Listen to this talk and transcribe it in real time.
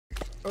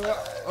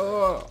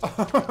Oh.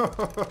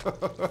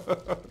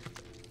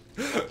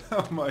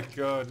 Oh my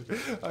god.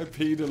 I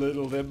peed a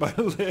little, then my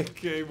leg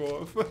came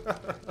off.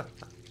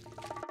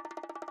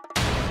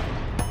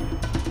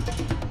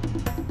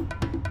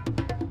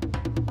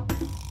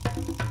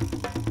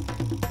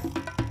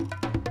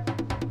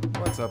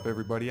 What's up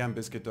everybody, I'm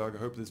Biscuit Dog. I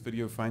hope this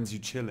video finds you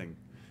chilling.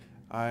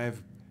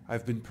 I've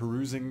been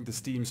perusing the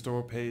Steam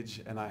store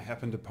page and I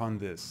happened upon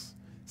this.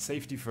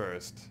 Safety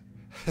first.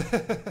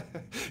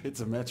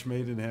 It's a match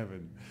made in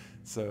heaven.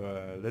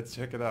 So let's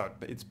check it out.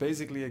 It's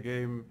basically a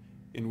game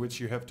in which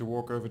you have to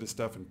walk over the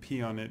stuff and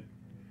pee on it.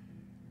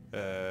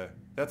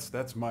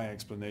 That's my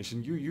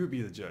explanation. You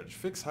be the judge.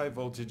 Fix high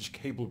voltage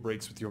cable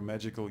breaks with your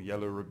magical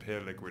yellow repair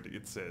liquid,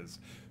 it says.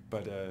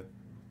 But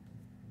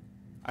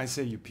I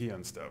say you pee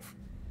on stuff.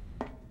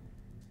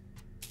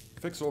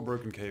 Fix all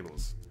broken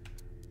cables.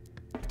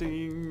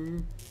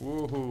 Ding!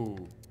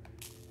 Woohoo!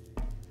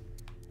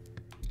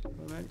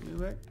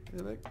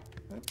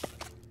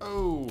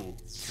 Oh!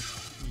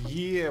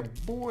 Yeah,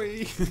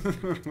 boy!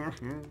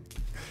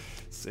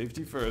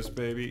 Safety first,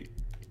 baby.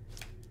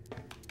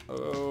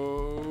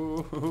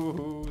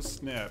 Oh,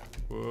 snap.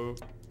 Whoa,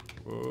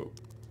 whoa.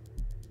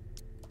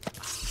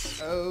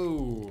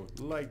 Oh,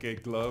 like a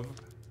glove.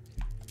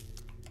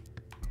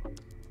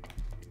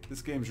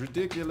 This game's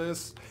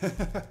ridiculous.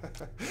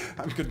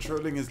 I'm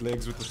controlling his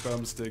legs with the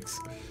thumbsticks.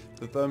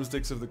 The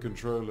thumbsticks of the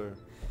controller.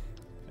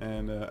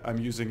 And I'm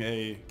using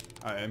A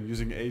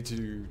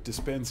to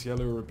dispense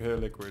yellow repair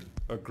liquid.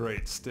 Oh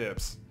great,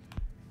 steps.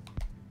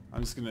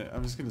 I'm just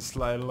gonna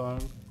slide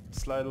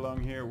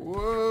along here.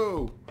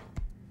 Whoa!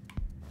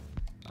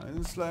 I'm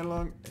gonna slide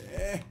along.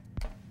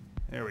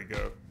 There we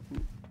go.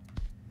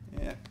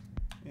 Yeah,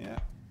 yeah.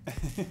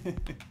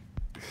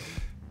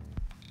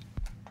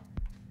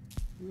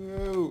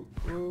 Whoa!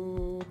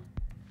 Oh!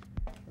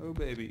 Oh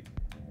baby!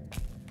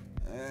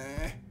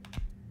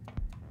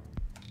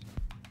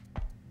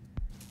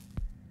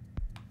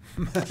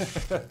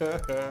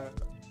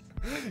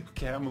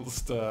 Camel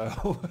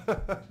style.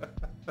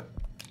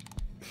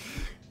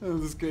 Oh,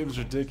 this game's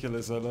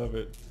ridiculous. I love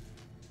it.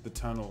 The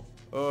tunnel.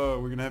 Oh,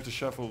 we're gonna have to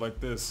shuffle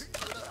like this.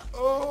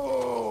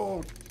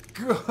 Oh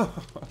god!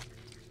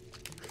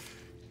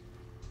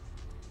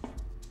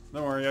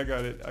 Don't worry, I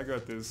got it. I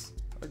got this.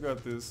 I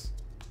got this.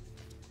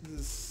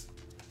 Just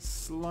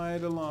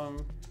slide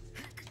along.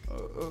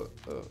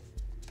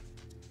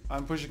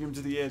 I'm pushing him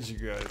to the edge, you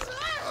guys.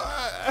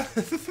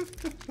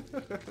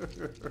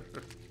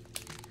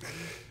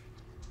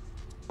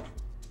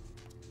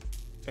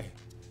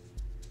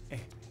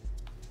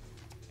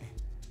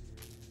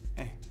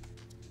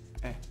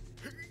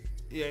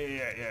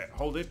 Yeah.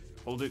 Hold it.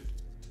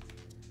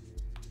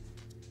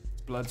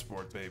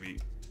 Bloodsport, baby.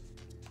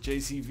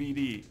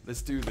 JCVD.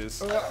 Let's do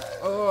this.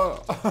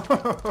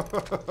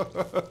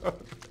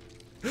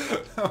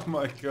 Oh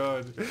my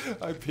god.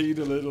 I peed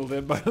a little,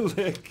 then my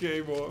leg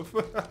came off.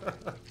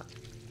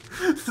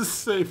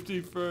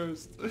 Safety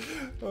first.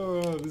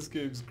 Oh, this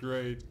game's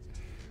great.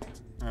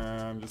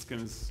 I'm just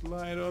gonna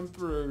slide on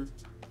through.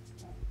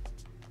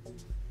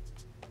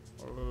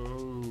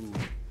 Oh.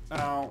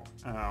 Ow.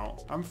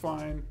 Ow. I'm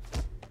fine.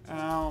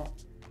 Ow.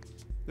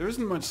 There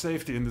isn't much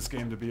safety in this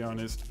game, to be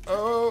honest.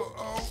 Oh,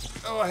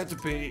 I had to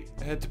pee.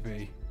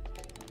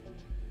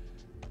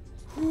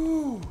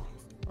 Whew.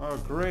 Oh,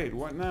 great.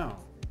 What now?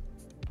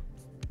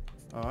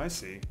 Oh, I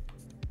see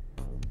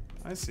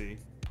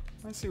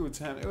what's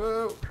happening.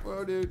 Oh,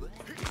 dude.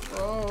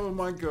 Oh,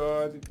 my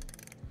God.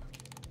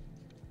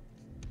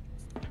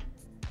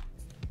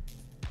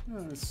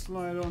 Oh,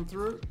 slide on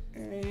through.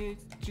 Hey,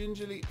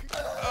 gingerly.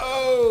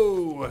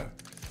 Oh!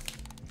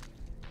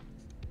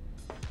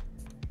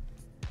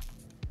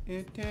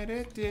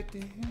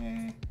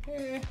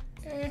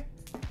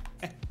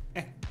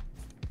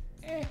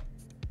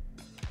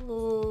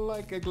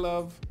 Like a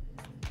glove.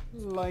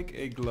 Like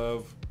a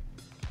glove.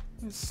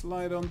 Just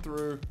slide on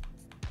through.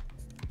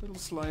 Little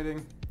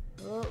sliding.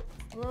 Oh.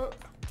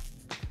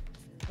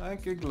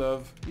 Like a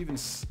glove. Even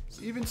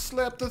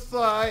slap the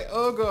thigh.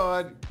 Oh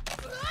god.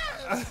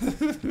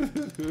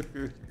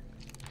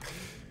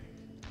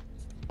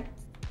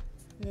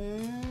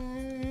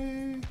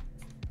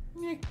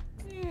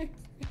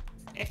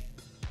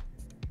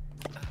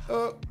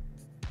 Oh.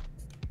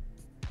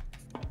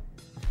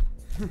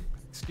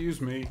 Excuse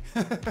me.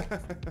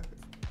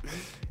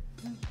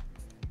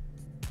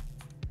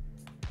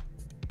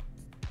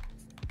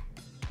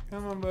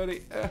 Come on,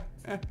 buddy.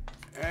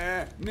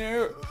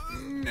 No.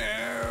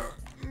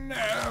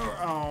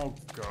 Oh,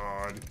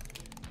 God.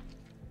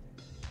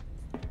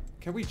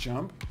 Can we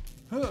jump?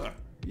 Huh.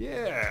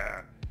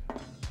 Yeah.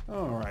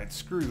 All right,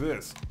 screw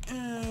this.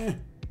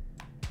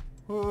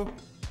 Whoa.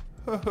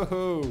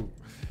 Ho.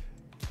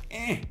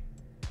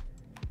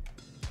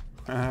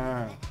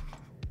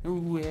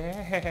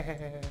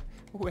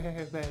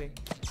 Where, buddy?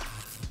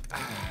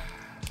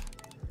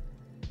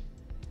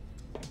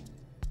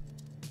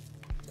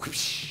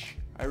 Whoosh.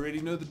 I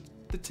already know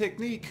the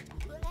technique.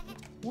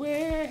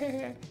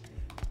 Where?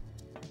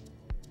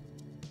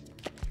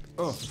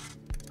 Oh,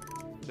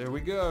 there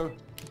we go.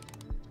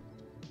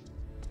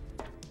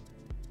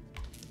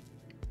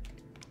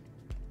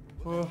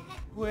 Oh,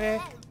 where,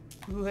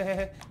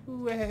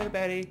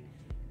 buddy?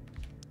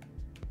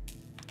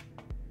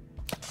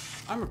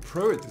 I'm a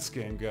pro at this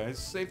game, guys.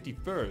 Safety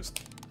first.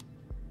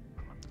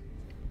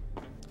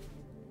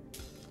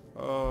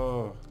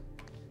 Oh.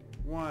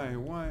 Why?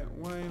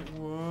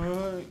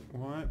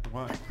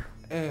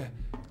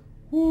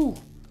 Woo!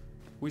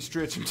 We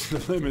stretched him to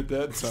the limit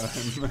that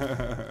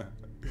time.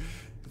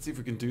 Let's see if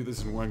we can do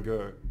this in one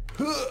go.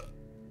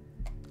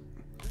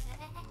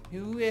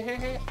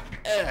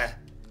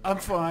 I'm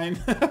fine.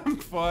 I'm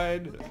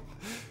fine.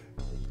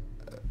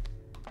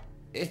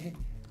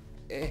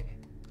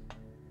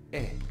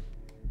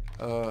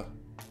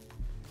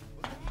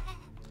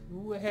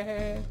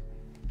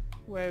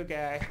 Whoa,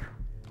 guy.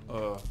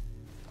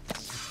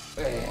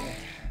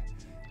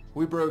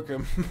 We broke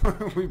him.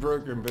 We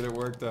broke him, but it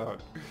worked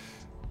out.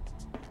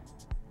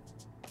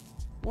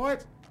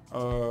 What?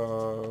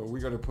 We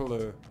gotta pull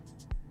a...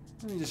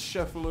 Let me just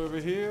shuffle over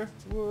here.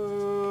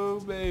 Whoa,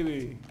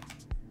 baby.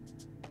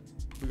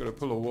 We gotta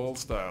pull a wall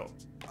style.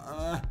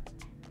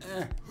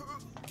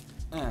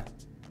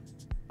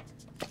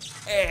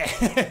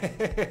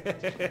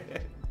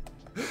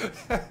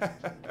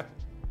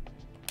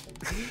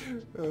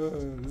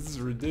 This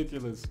is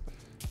ridiculous.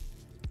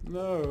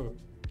 No.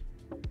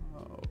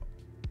 Oh.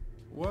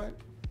 What?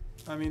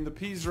 I mean, the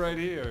P's right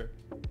here.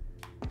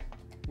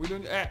 We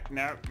don't...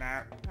 no.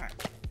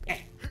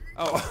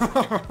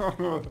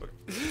 Oh.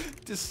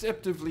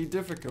 Deceptively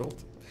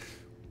difficult.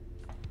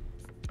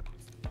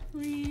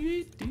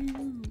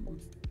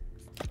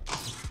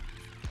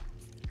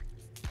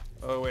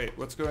 Oh, wait.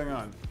 What's going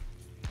on?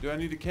 Do I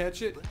need to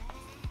catch it? Do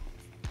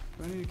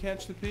I need to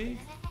catch the P?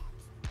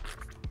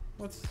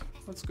 What's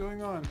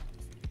going on?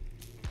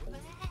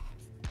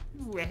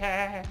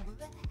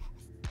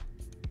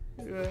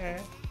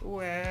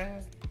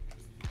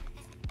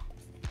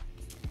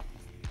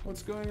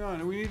 What's going on?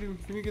 Can we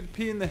get the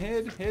P in the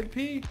head? Head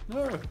P?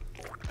 No.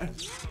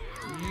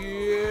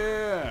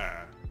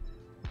 Yeah.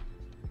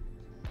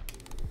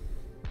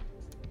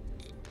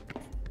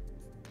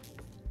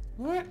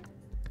 What?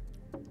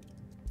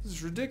 This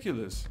is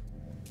ridiculous.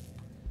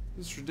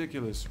 This is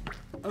ridiculous.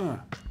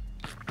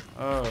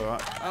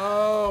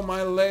 Oh,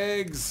 my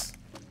legs.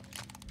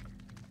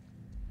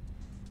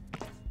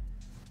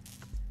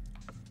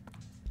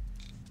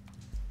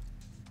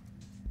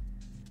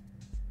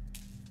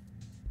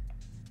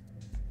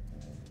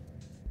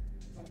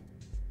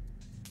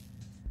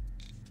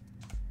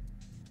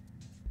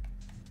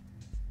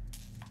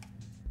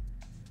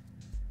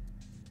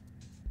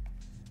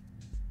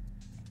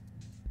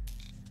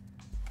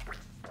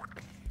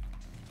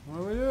 What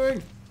are we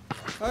doing?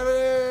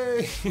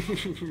 Hurry!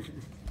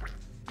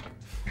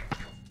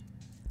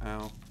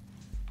 Ow.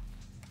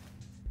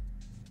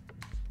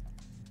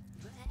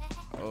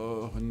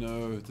 Oh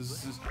no,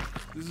 this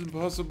is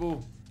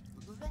impossible.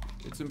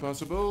 It's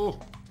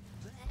impossible.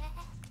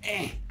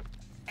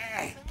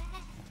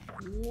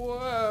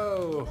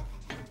 Whoa.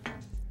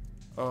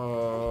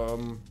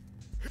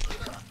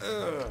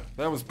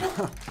 That was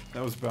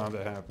bound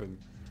to happen.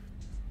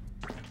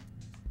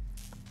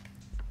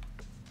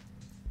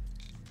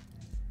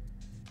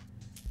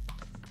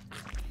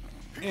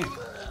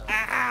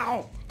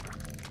 Ow!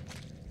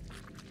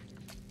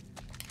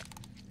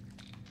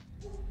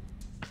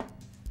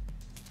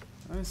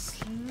 I'm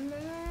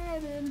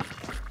sliding.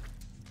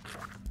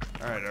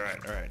 Alright,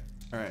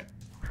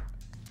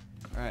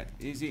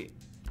 easy.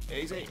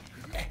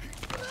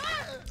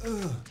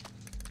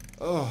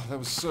 Oh, that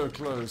was so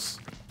close.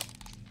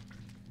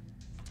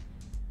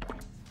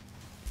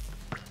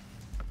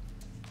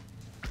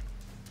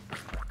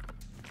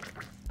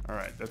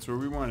 Alright, that's where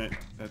we want it.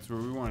 That's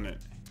where we want it.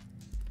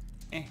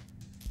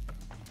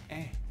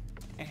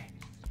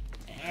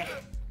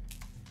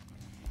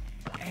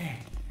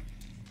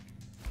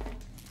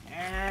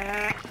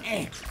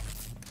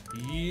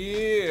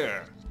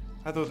 Yeah!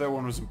 I thought that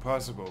one was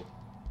impossible.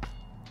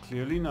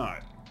 Clearly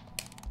not.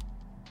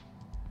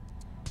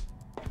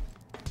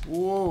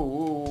 Whoa,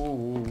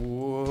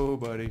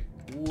 buddy.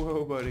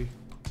 Whoa, buddy.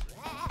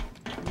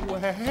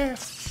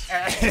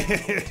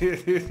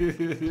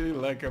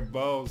 Like a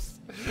boss.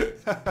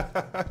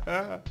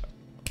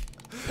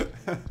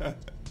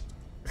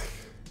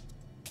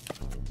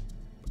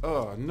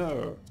 Oh,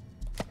 no.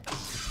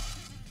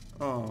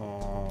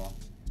 Oh.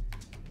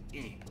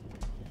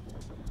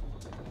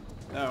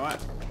 No,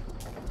 what?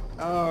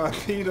 Oh, I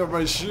peed on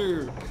my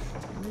shoe.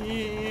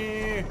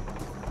 Yeah.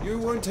 You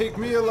won't take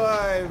me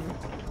alive.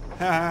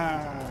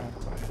 Ha.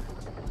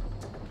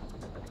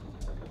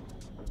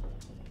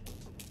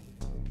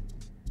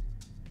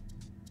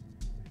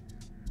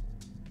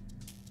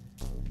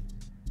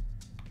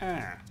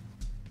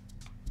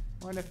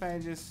 What if I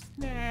just...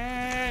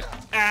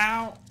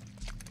 Ow!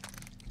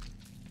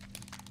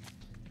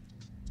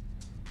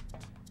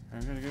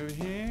 I'm gonna go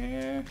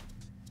here.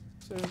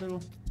 So a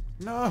little...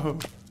 No!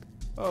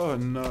 Oh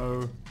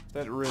no.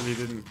 That really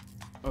didn't...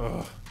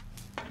 Ugh.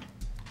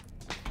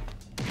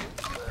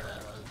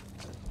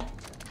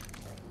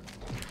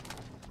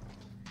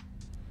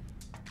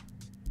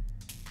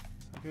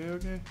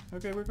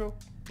 Okay, we're cool.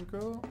 We're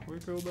cool. We're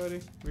cool,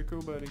 buddy. We're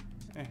cool, buddy.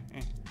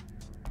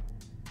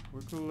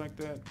 We're cool like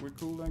that. We're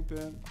cool like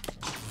that.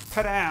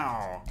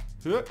 Pa-dow!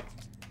 Huh.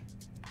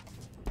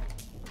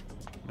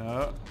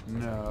 No,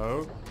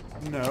 no,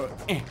 no.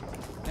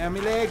 Now my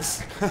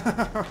legs.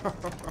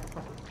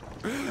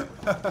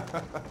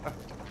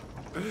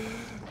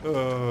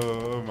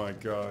 Oh my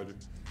god.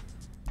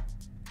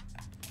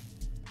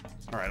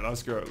 Alright,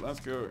 let's go. Let's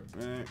go.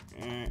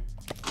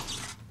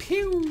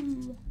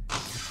 Pew!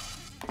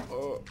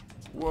 Oh,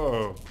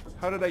 whoa.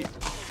 How did I...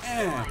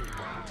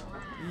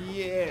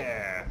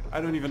 Yeah!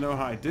 I don't even know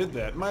how I did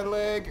that. My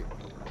leg!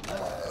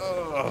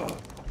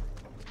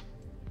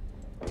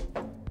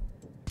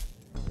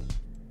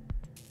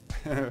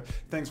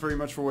 Thanks very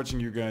much for watching,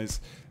 you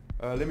guys.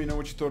 Let me know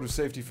what you thought of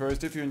Safety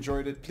First. If you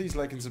enjoyed it, please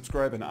like and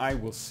subscribe, and I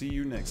will see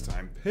you next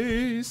time.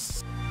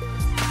 Peace!